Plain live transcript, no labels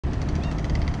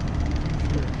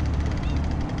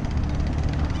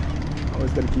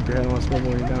Just gotta keep your head on a swivel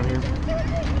when you're down here.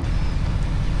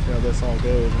 See how this all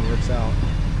goes and works out.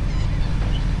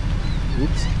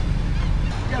 Oops.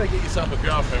 You gotta get yourself a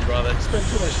girlfriend, brother. Spend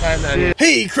too much time down here.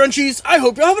 Hey Crunchies, I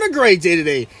hope you're having a great day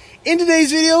today. In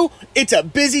today's video, it's a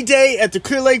busy day at the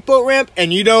Clear Lake boat ramp,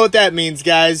 and you know what that means,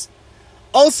 guys.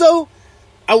 Also,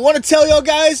 I want to tell y'all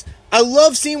guys, I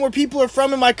love seeing where people are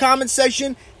from in my comment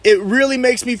section. It really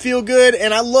makes me feel good,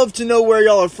 and I love to know where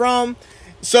y'all are from.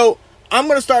 So, I'm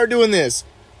going to start doing this.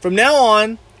 From now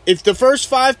on, if the first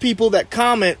 5 people that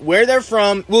comment where they're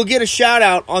from will get a shout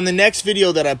out on the next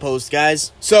video that I post,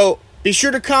 guys. So, be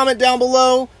sure to comment down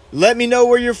below. Let me know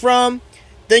where you're from.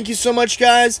 Thank you so much,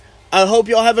 guys. I hope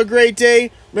y'all have a great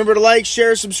day. Remember to like,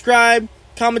 share, subscribe,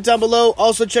 comment down below.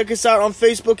 Also, check us out on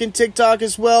Facebook and TikTok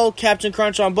as well. Captain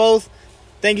Crunch on both.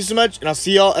 Thank you so much, and I'll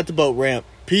see y'all at the boat ramp.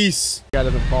 Peace. Guy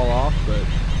doesn't fall off, but...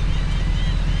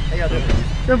 How y'all doing?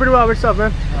 Doing pretty well. What's up,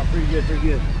 man? Oh, pretty good, pretty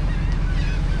good.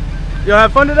 Y'all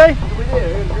have fun today? We did. We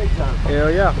had a great time.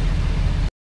 Hell yeah.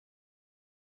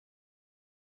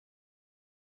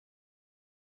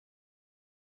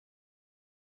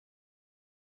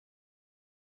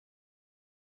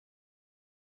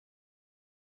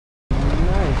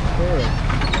 Nice, good.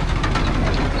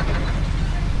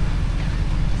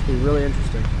 It's gonna be really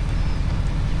interesting.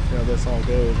 See how this all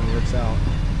goes and works out.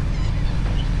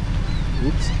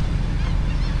 Oops.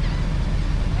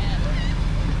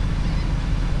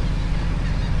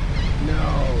 No.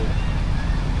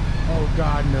 Oh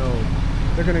God, no.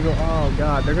 They're gonna go, oh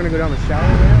God, they're gonna go down the shallow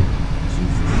ramp?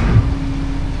 Jesus.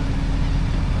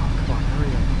 Oh, come on, hurry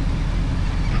up.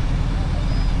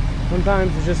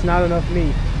 Sometimes there's just not enough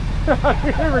meat.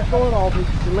 We're recording all these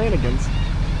shenanigans.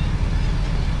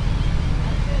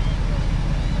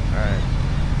 Alright.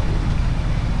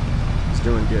 It's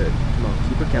doing good. Come on,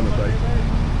 keep it coming, buddy.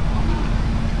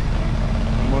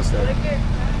 Almost there.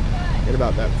 Get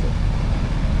about that foot.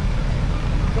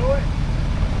 Go it.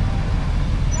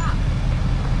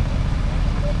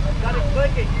 Gotta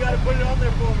click it. You gotta put it on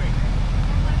there for me.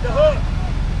 The hook.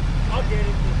 I'll get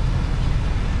it.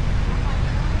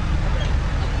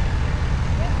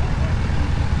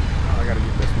 Oh, I gotta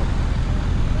get this one.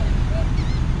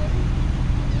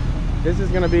 This is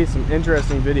gonna be some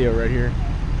interesting video right here.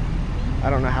 I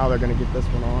don't know how they're gonna get this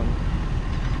one on.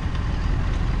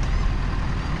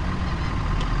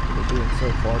 They're being so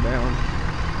far down.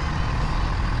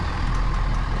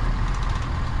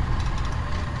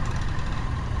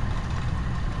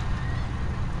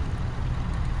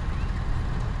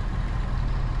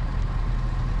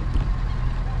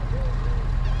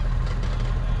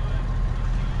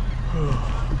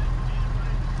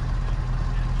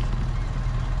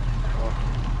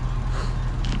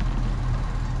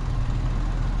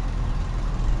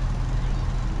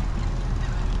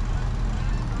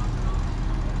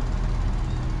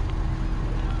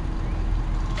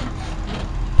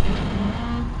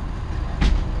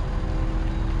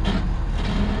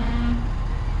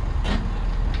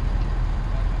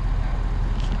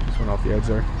 Off the edge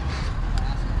there.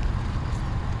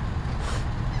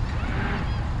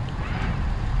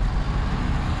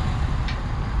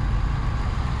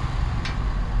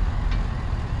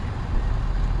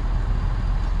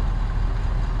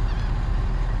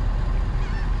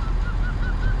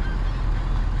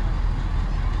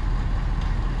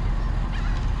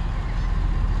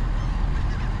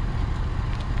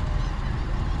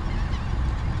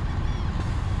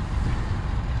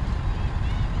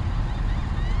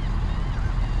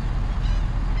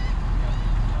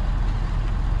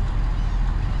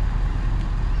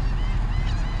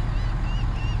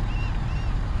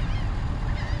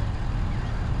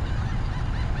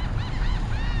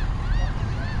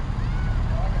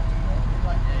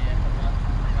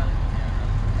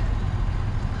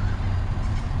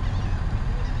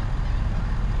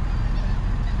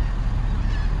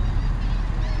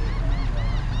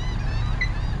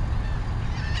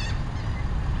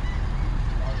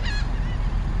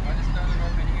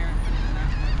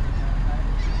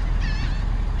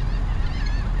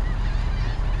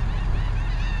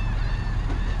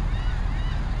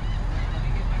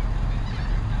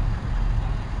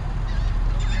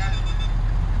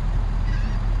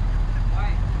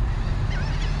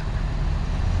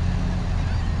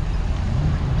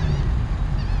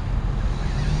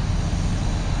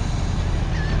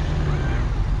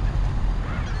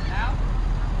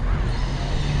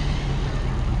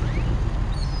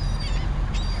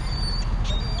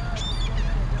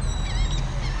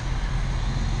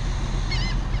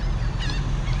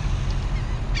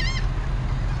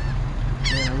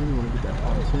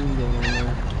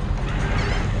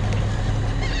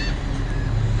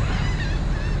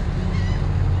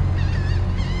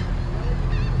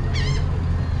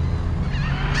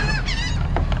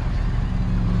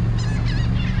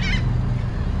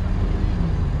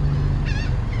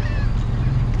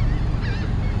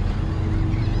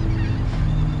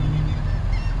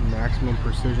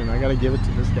 precision. I gotta give it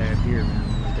to this guy up here,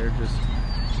 man. Like, they're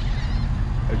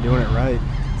doing it right.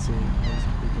 Let's see. Let's see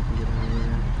if we can get over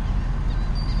there.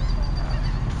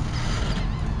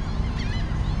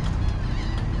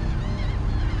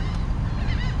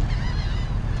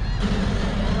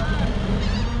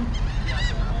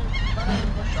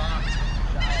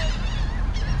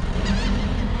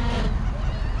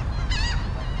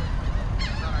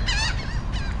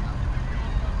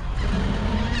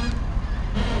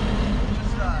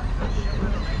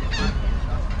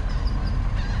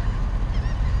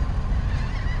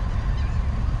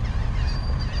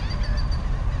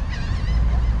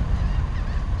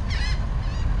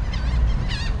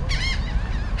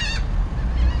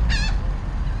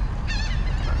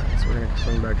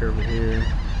 Swing back over here.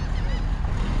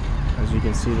 As you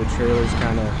can see, the trailer's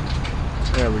kind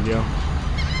of, there we go.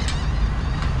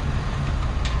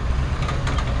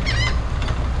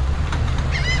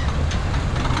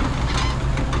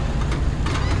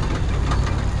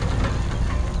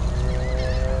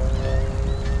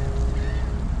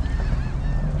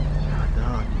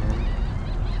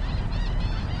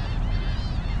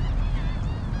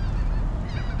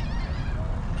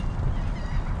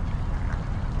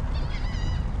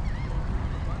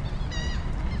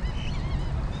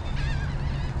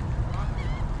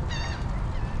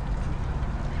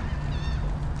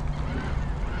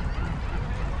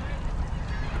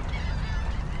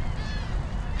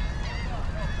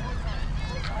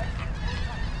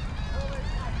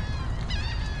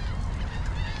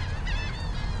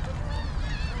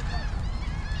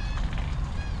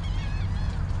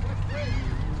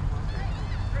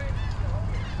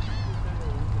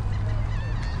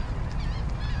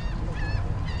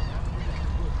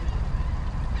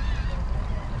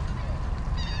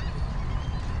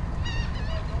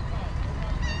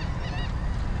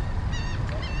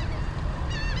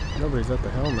 Nobody's at the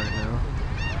helm right now.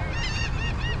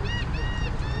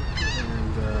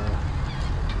 And,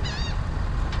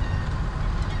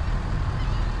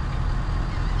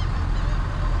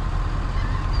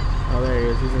 oh, there he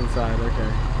is. He's inside.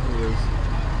 Okay. He is.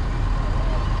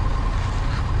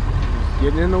 He's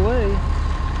getting in the way.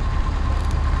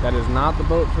 That is not the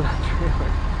boat for that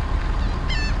trailer.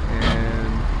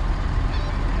 And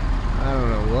I don't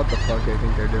know what the fuck they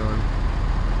think they're doing.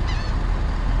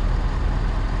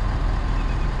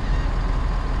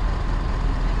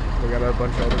 We got a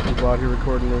bunch of other people out here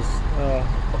recording this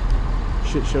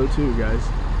shit show too, guys.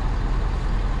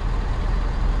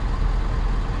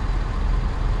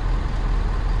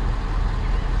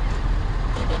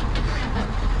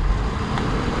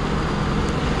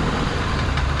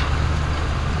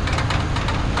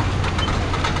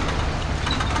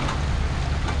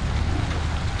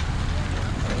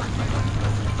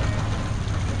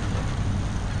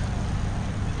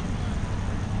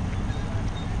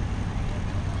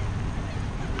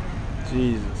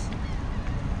 Jesus.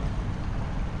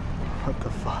 What the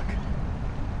fuck?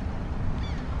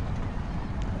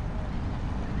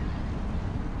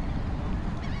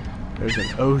 There's an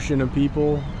ocean of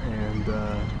people, and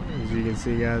as you can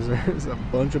see, guys, there's a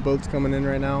bunch of boats coming in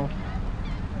right now.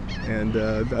 And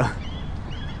that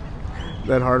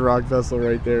Hard Rock vessel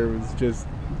right there was just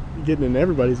getting in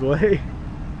everybody's way.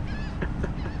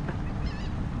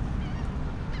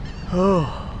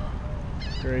 Oh,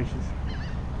 gracious.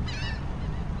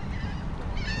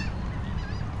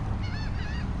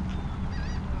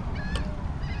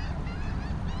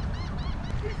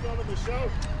 The show?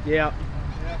 Yeah.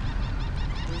 Yeah.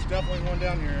 There's definitely one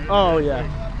down here. Oh yeah.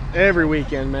 Every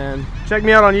weekend, man. Check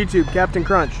me out on YouTube, Captain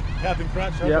Crunch. Captain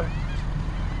Crunch? Okay. Yep.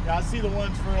 Yeah, I see the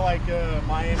ones for like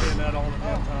Miami and that all the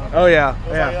time. Oh yeah.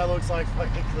 Yeah. Like, that looks like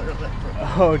fucking Clear Lake.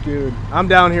 Oh dude. I'm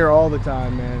down here all the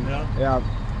time, man. Yeah? Yeah.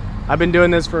 I've been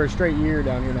doing this for a straight year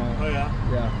down here now. Oh yeah?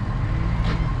 Yeah.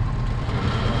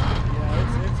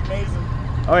 Yeah, it's amazing.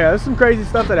 Oh yeah, there's some crazy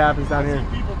stuff that happens down here. I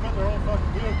see people put their own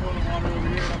fucking vehicle in the water over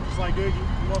here, and I'm just like, dude, you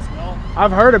want some help?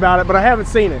 I've heard about it, but I haven't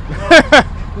seen it.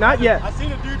 Not yet. I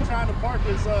seen a dude trying to park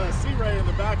his Sea Ray in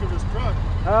the back of his truck.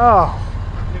 Oh.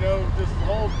 You know, just the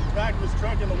whole back of his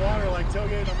truck in the water, like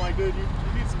tailgating. I'm like, dude, you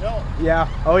need some help. Yeah.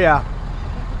 Oh yeah.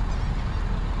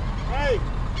 Hey,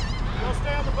 go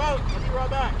stay on the boat. I'll be right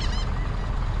back.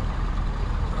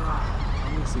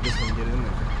 Let me see this one get in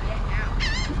there.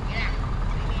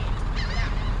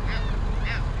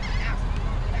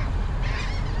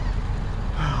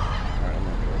 Alright, I'm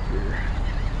gonna go up here.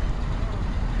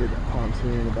 Get that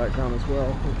pontoon in the background as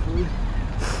well, hopefully.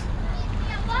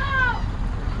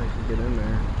 They can get in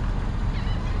there.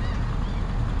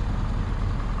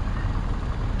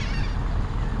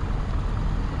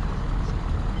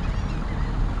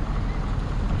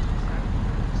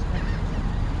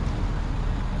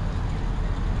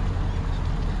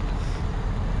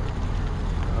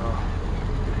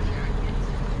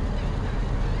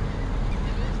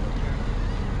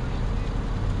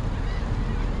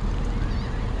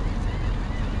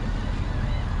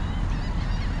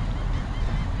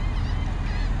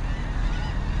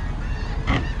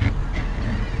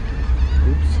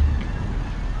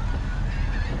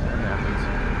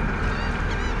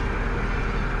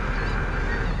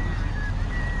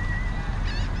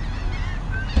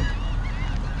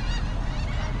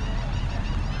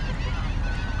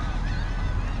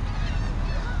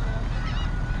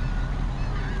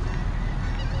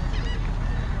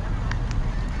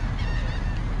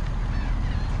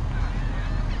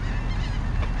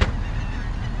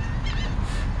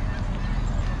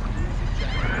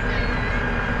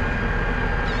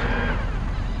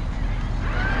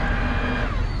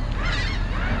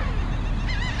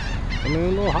 coming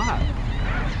in a little hot.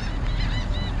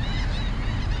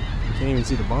 You can't even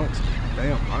see the bunks.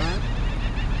 Damn, alright.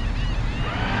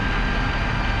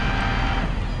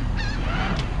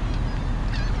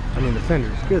 I mean the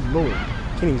fenders, good lord.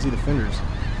 Can't even see the fenders.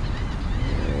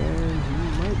 And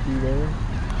he might be there.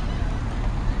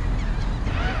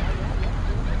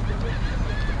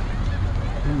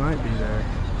 He might be there.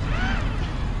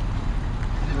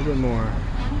 A little bit more.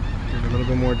 Give it a little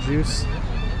bit more juice. A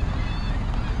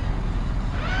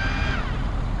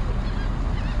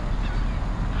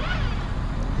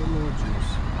little bit more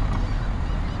juice.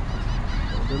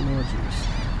 A little bit more juice.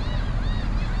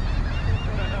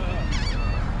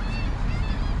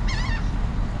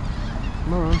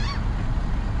 Come on.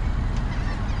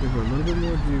 Give her a little bit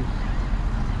more juice.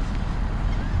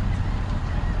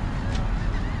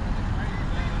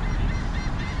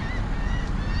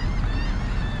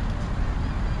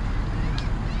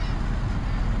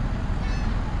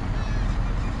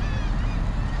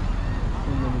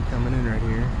 Coming in right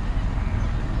here.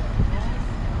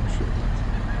 Oh, shit.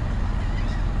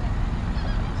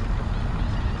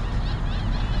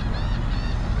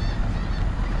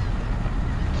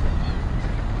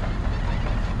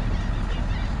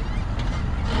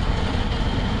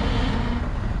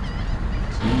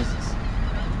 Jesus.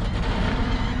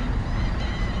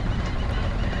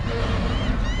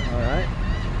 All right.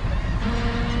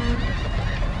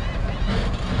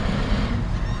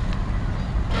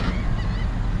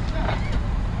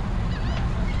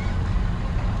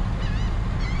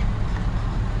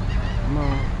 Come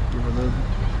on, give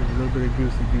a little bit of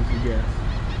goosey gas.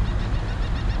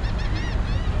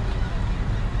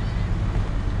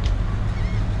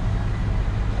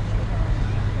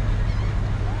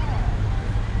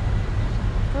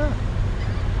 Ah.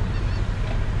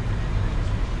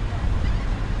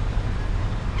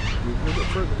 A little bit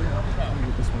further down. Let me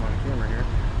get this one on camera here.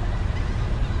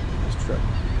 This truck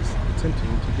is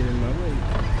attempting to get in my way.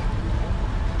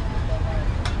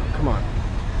 Come on.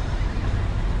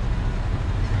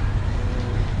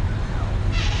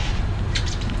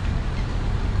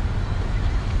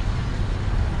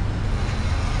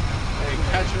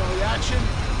 Catching all the action.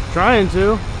 Trying to.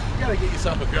 You gotta get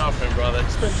yourself a girlfriend, brother.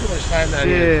 Spend too much time down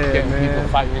Shit, here getting man. people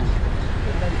fighting.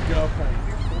 Get a girlfriend.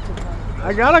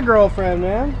 I got a girlfriend,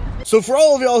 man. So for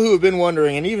all of y'all who have been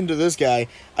wondering, and even to this guy,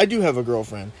 I do have a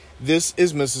girlfriend. This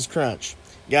is Mrs. Crunch.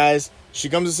 Guys, she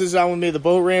comes to sit down with me at the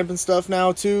boat ramp and stuff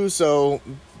now too, so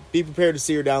be prepared to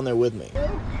see her down there with me.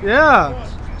 Yeah.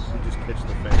 You just catch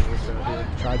the famous out here.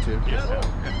 Try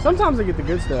to. Sometimes I get the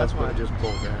good stuff. That's why I just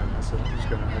pulled in. I said, I'm just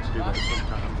going to have to do that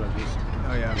sometimes. I just,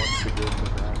 Oh, yeah. what's the good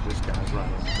with that? This guy's right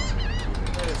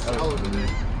on the plane.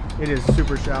 It is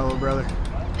super shallow, brother.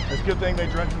 It's a good thing they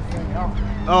dredged this thing out.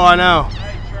 Oh, I know.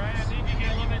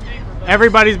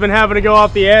 Everybody's been having to go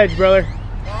off the edge, brother.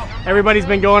 Everybody's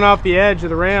been going off the edge of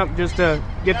the ramp just to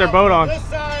get their boat on. This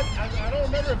side, I don't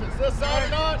remember if it's this side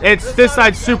or not. It's this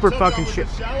side's super fucking shit.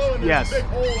 Yes. There's a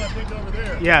big hole, I think, over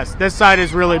there. Yes, this side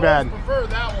is really bad. I prefer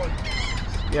that one.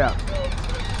 Yeah.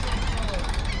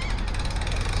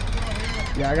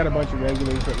 Yeah, I got a bunch of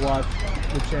regulars that watch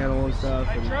the channel and stuff.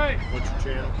 And, What's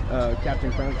your channel?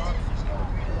 Captain Crunch.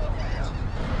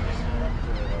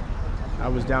 I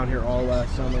was down here all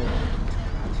last summer.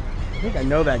 I think I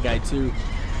know that guy too.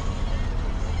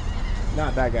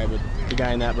 Not that guy, but the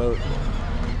guy in that boat.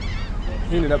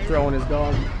 He ended up throwing his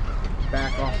dog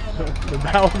back off the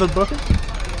bow of the boat.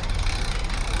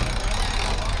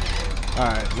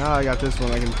 Alright, now I got this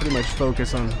one. I can pretty much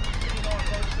focus on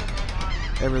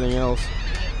everything else.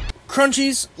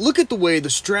 Crunchies, look at the way the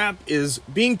strap is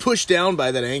being pushed down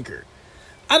by that anchor.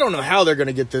 I don't know how they're going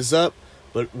to get this up,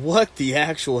 but what the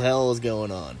actual hell is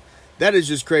going on? That is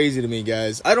just crazy to me,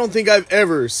 guys. I don't think I've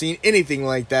ever seen anything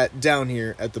like that down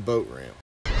here at the boat ramp.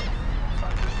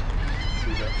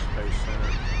 See that Space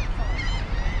Center?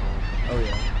 Oh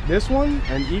yeah. This one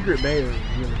and Egret Bay are really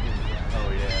good. Oh,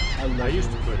 yeah. I I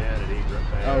used to put in at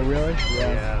Egret Bay. Oh, really?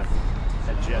 Yeah.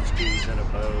 Had jet skis in a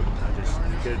boat.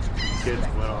 Kids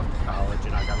went off to college,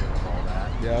 and I got rid of all that.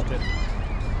 Yeah. Just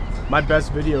didn't- My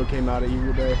best video came out of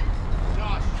Egret Bay.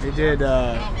 They did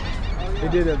I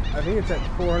think it's at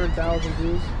 400,000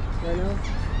 views right now.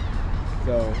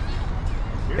 So,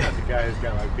 You're not the guy who's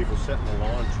got like people sitting in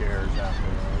lawn chairs out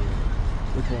there.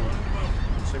 which one?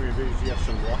 In some of your videos, you have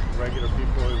some regular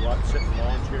people who sit in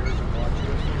lawn chairs and watch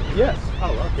it. Yes.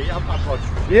 Oh, okay. I thought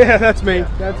you. Yeah, that's me. Yeah,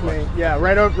 That's I me. like- Yeah,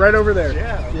 right over there.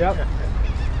 Yeah. Yep.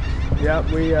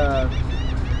 Yep. We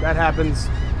that happens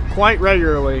quite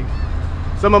regularly.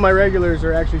 Some of my regulars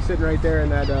are actually sitting right there in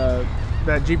that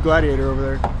Jeep Gladiator over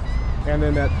there, and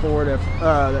then that Ford SUV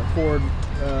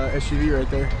right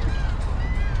there.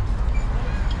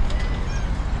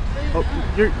 Oh,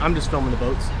 I'm just filming the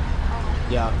boats.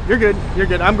 Yeah, you're good. You're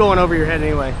good. I'm going over your head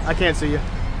anyway. I can't see you.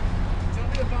 Tell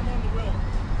me if I'm on the wheel.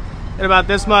 And about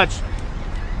this much.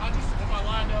 Am I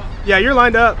lined up? Yeah, you're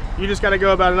lined up. You just got to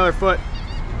go about another foot.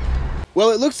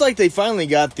 Well, it looks like they finally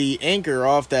got the anchor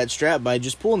off that strap by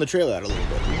just pulling the trailer out a little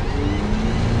bit.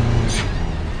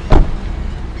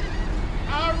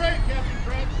 How I rate, Captain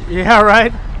French? Yeah,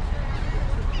 right.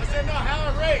 I said no, how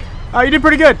I rate. Oh, you did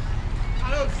pretty good.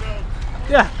 I hope so.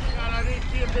 Yeah. God, I need to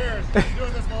be embarrassed. I've been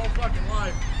doing this my whole fucking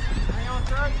life. Hang on,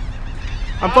 Trey.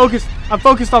 I'm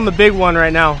focused on the big one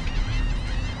right now. Yeah,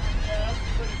 that's a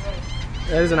pretty boat.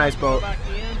 That is a nice Go boat. back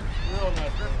in. Real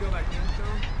nice. Let's go back in,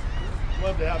 Tom.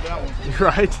 Love to have that one.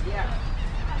 Right. Yeah.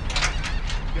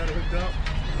 Got it hooked up.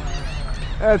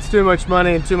 That's too much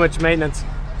money and too much maintenance. You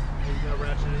gotta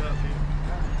ratchet it up, dude.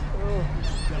 Oh.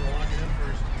 Gotta lock it in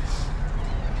first.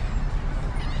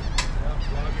 Yep,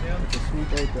 lock it in. It's a sweet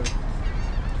boat though.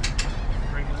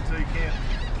 Crank it until you can't.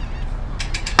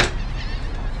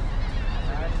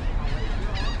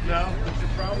 No, we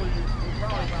should probably, we're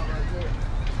probably about right there.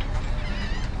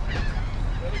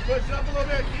 Let me push up a little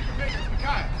bit, keep your fingers in the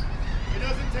kayak. It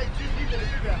doesn't take two people to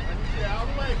do that. I need you out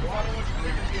of the way because I don't want your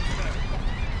fingers getting stuck.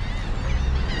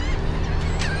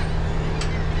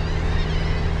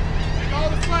 Take all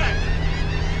the slack.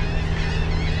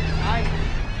 Alright.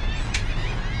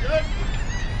 Good?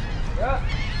 Yeah.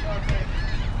 Okay.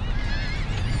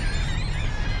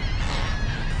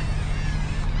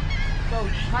 So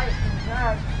tight and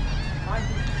that, I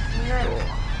can hear it.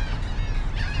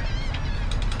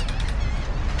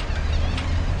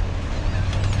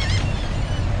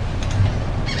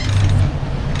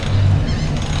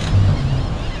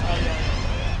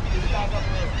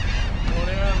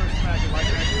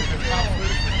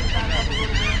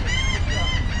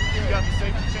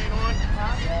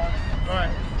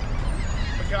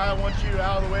 I want you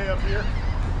out of the way up here.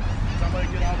 Somebody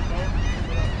get out of the boat.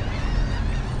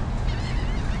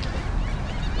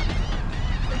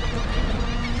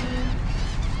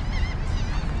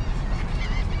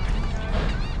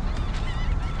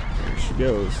 There she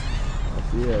goes,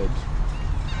 off the edge.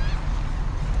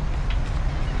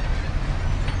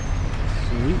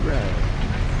 Sweet ride.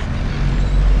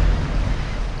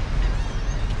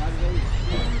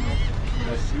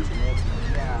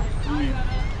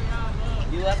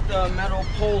 You left the metal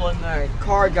pole and the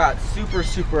car got super,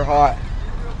 super hot.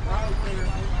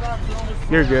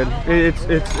 You're good.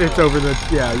 It's over the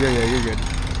yeah, you're good.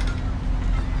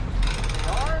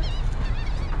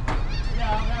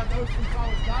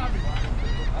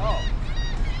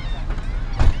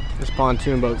 This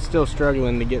pontoon boat's still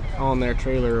struggling to get on their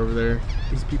trailer over there.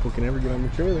 These people can never get on the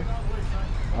trailer.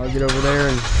 I'll get over there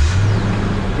and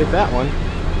get that one.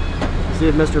 See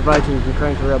if Mr. Viking can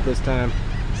crank her up this time.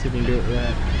 See if he can do it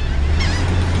right.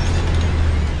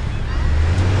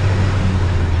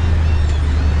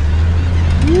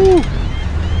 Woo!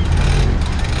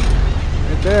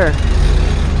 Right there.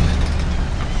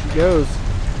 She goes.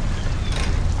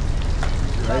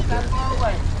 Right there.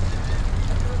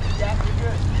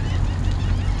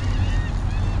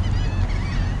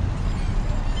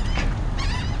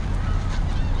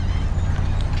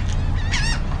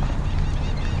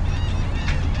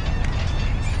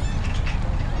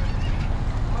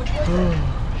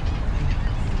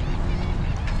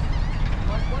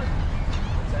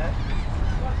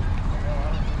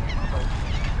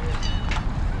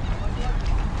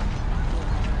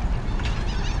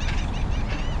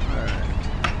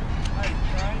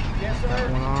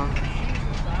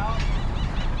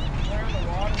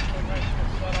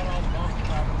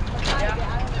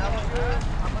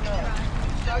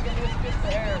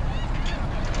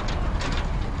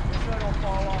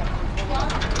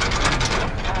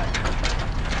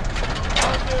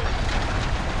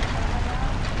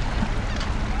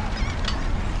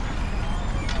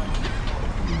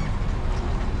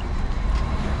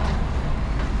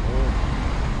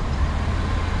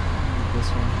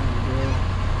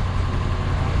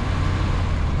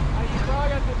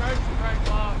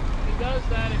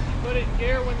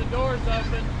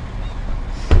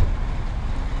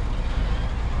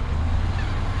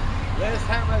 Last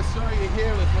time I saw you here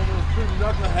was when those two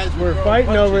knuckleheads were We're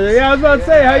fighting over there. Yeah, I was about to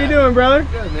say, how you doing, brother?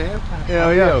 Good, man.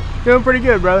 Yeah. Doing pretty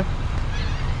good, brother.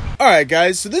 Alright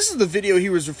guys, so this is the video he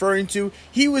was referring to.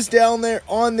 He was down there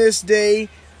on this day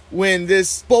when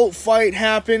this boat fight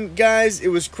happened. Guys, it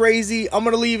was crazy. I'm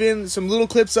going to leave in some little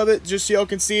clips of it just so y'all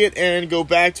can see it and go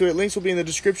back to it. Links will be in the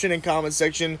description and comment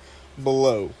section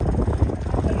below.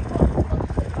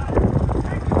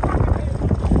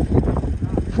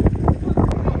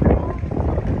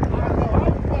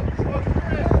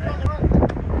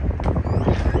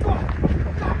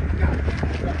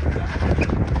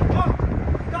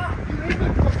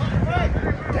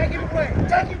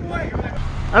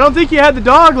 I don't think you had the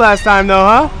dog last time though,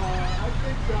 huh? I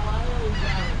think so. I always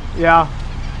have it. Yeah.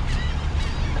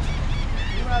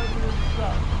 You gotta do this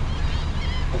stuff.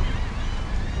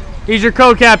 He's your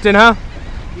co-captain, huh?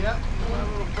 Yep, my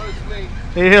little first mate.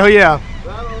 Hell yeah.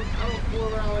 But I don't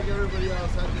fool around like everybody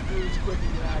else. I just do this quick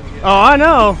and get out of here. Oh, I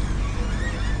know.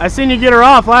 I seen you get her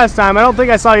off last time. I don't think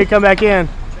I saw you come back in.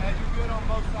 Yeah, you're good on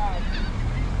both sides.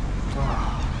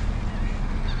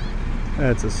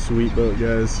 That's a sweet boat,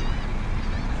 guys.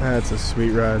 That's a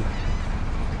sweet ride.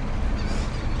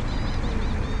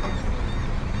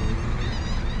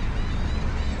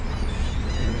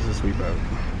 It's a sweet boat.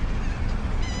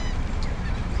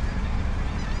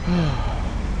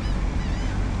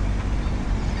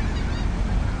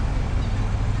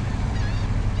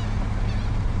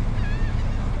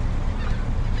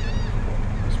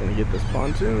 Just want to get this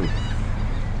pontoon.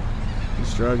 I'm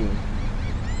struggling.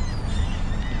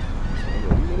 Just want to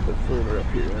go a little bit further up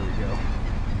here. There we go.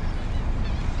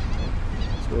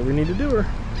 That's where we need to do her.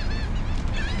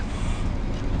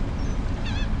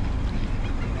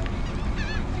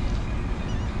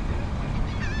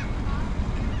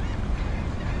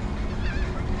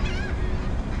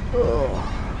 Oh.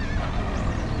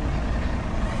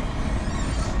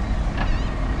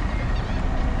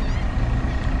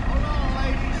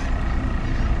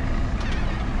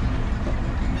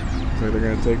 So they're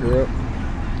gonna take her up.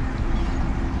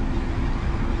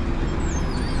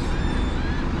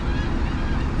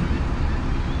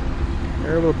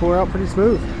 They're able to pull her out pretty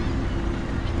smooth,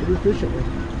 pretty efficiently.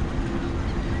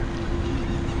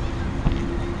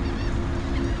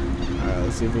 Alright,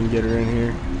 let's see if we can get her in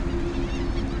here.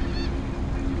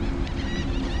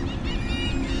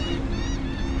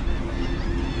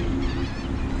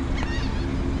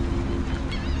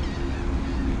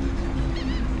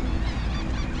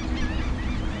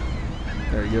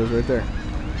 There he goes right there.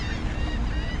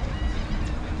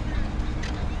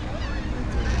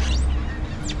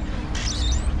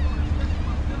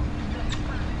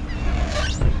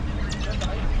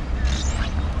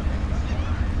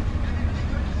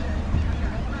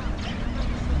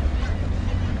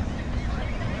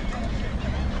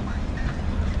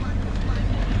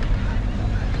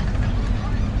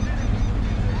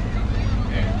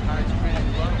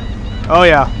 Oh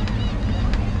yeah.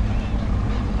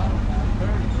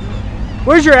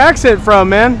 Where's your accent from,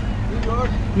 man? New York.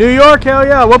 New York, hell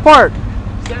yeah. What part?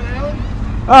 Staten Island.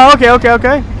 Oh,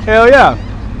 okay. Hell yeah.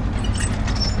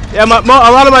 Yeah,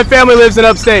 a lot of my family lives in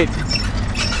upstate. Beautiful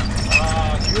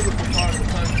part of the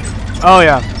country. Oh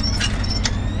yeah.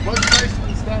 Much nicer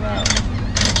than Staten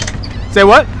Island. Say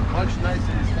what? Much nicer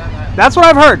than Staten Island. That's what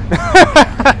I've heard.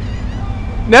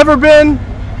 Never been.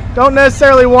 Don't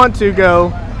necessarily want to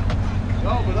go.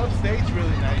 No, but upstate's really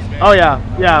nice, man. Oh yeah,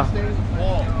 yeah. Upstate is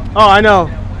fall. Oh, I know.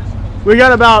 We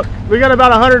got about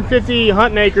 150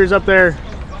 hunting acres up there.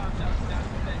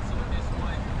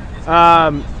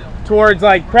 Towards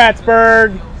like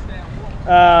Prattsburg,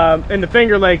 in the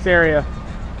Finger Lakes area.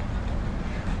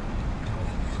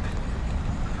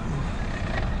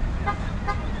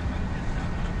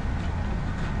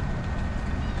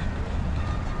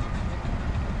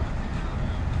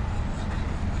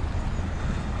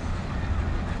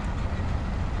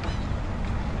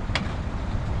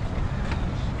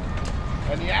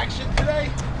 Any action today?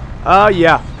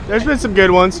 Yeah. There's been some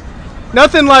good ones.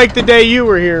 Nothing like the day you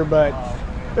were here, but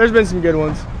there's been some good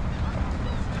ones.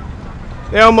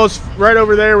 They almost, right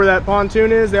over there where that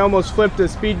pontoon is, they almost flipped a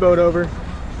speedboat over.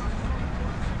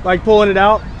 Like pulling it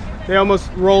out. They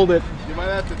almost rolled it. You might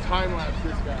have to time lapse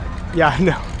this guy. Yeah, I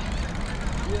know.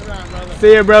 See you around, brother.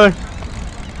 See ya, brother.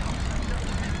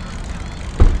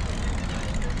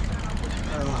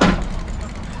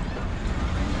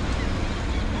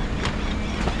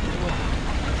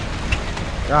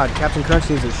 God, Captain Crunch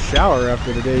needs a shower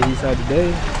after the day he's had today.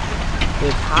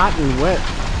 It's hot and wet.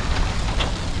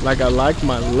 Like I like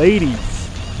my ladies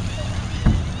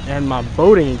and my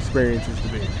boating experiences to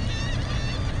be.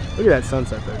 Look at that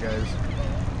sunset though, guys.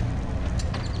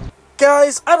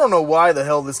 Guys, I don't know why the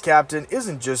hell this captain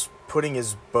isn't just putting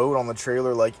his boat on the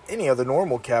trailer like any other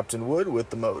normal captain would with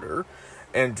the motor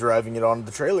and driving it onto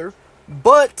the trailer,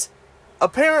 but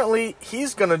apparently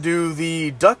he's gonna do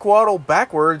the duck waddle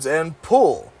backwards and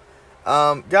pull.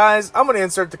 Guys, I'm gonna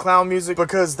insert the clown music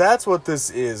because that's what this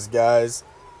is, guys.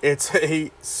 It's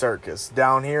a circus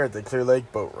down here at the Clear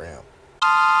Lake Boat Ramp.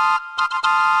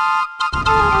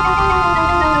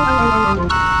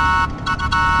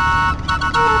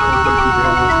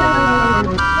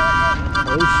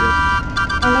 Oh shit.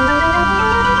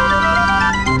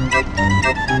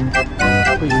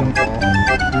 Please don't fall.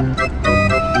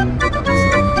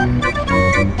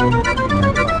 Put it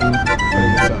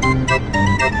in the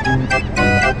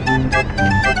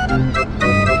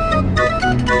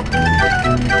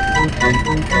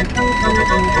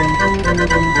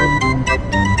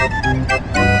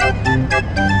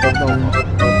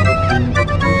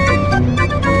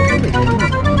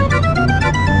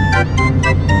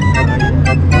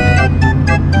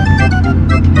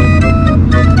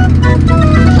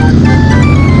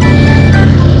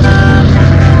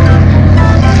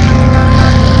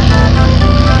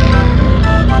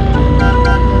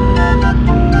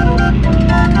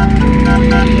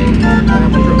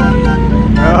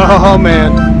Oh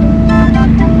man.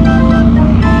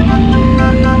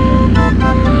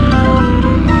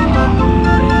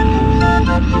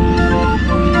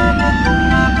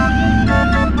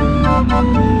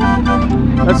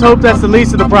 Let's hope that's the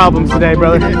least of the problems today,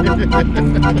 brother.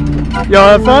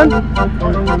 Y'all have fun?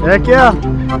 Heck yeah.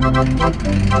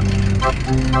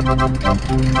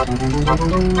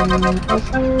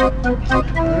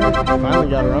 Alright, finally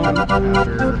got her on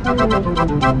after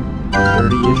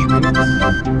 30-ish minutes.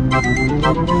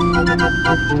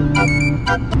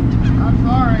 I'm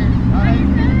sorry. I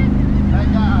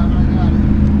got it.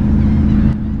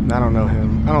 I don't know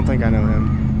him. I don't think I know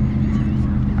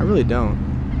him. I really don't.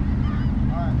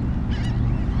 Alright.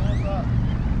 What's up?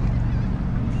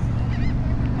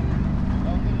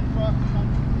 Don't get in the truck.